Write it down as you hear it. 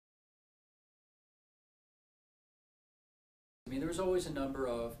I mean, there was always a number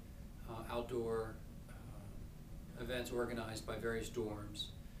of outdoor events organized by various dorms.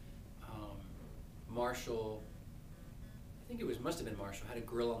 Marshall, I think it was, must have been Marshall, had a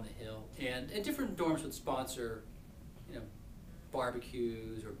grill on the hill, and different dorms would sponsor, you know,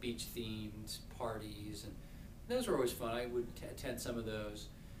 barbecues or beach themed parties, and those were always fun. I would attend some of those.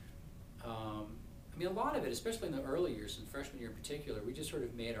 I mean, a lot of it, especially in the early years, in freshman year in particular, we just sort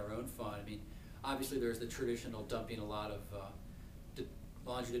of made our own fun. I mean, obviously there's the traditional dumping a lot of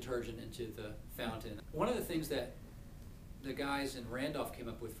laundry detergent into the fountain. One of the things that the guys in Randolph came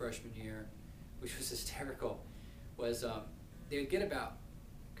up with freshman year, which was hysterical, was they would get about,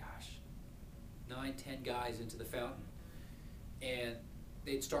 gosh, 9, 10 guys into the fountain, and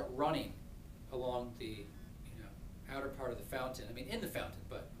they'd start running along the outer part of the fountain, I mean in the fountain,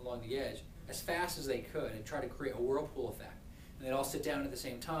 but along the edge, as fast as they could, and try to create a whirlpool effect. And they'd all sit down at the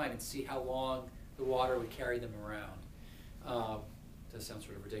same time and see how long the water would carry them around. Does sound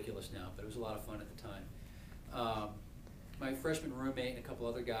sort of ridiculous now, but it was a lot of fun at the time. My freshman roommate and a couple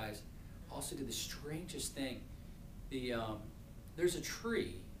other guys also did the strangest thing. There's a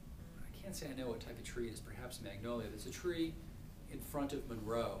tree, I can't say I know what type of tree it is, perhaps magnolia. There's a tree in front of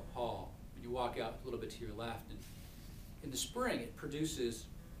Monroe Hall. When you walk out a little bit to your left, and in the spring it produces,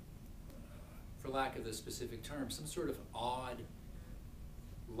 for lack of a specific term, some sort of odd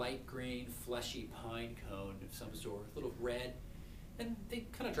light green fleshy pine cone of some sort, a little red, and they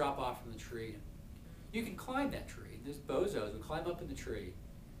kind of drop off from the tree. You can climb that tree. These bozos would climb up in the tree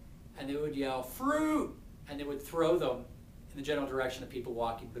and they would yell, "Fruit!" and they would throw them in the general direction of people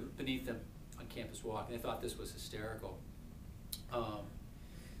walking beneath them on campus walk, and they thought this was hysterical.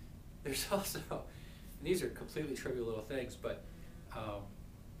 There's also, and these are completely trivial little things, but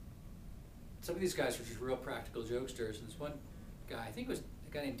some of these guys were just real practical jokesters. And this one guy, I think it was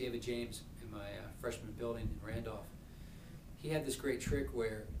a guy named David James in my freshman building in Randolph. He had this great trick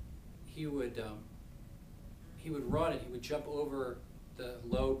where he would run and he would jump over the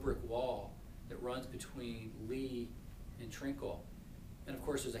low brick wall that runs between Lee and Trinkle. And of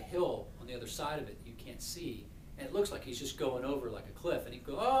course there's a hill on the other side of it you can't see. And it looks like he's just going over like a cliff. And he'd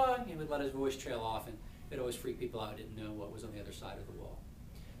go, "Oh," and he would let his voice trail off, and it always freaked people out who didn't know what was on the other side of the wall.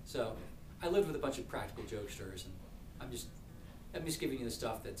 So I lived with a bunch of practical jokesters, and I'm just giving you the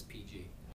stuff that's PG.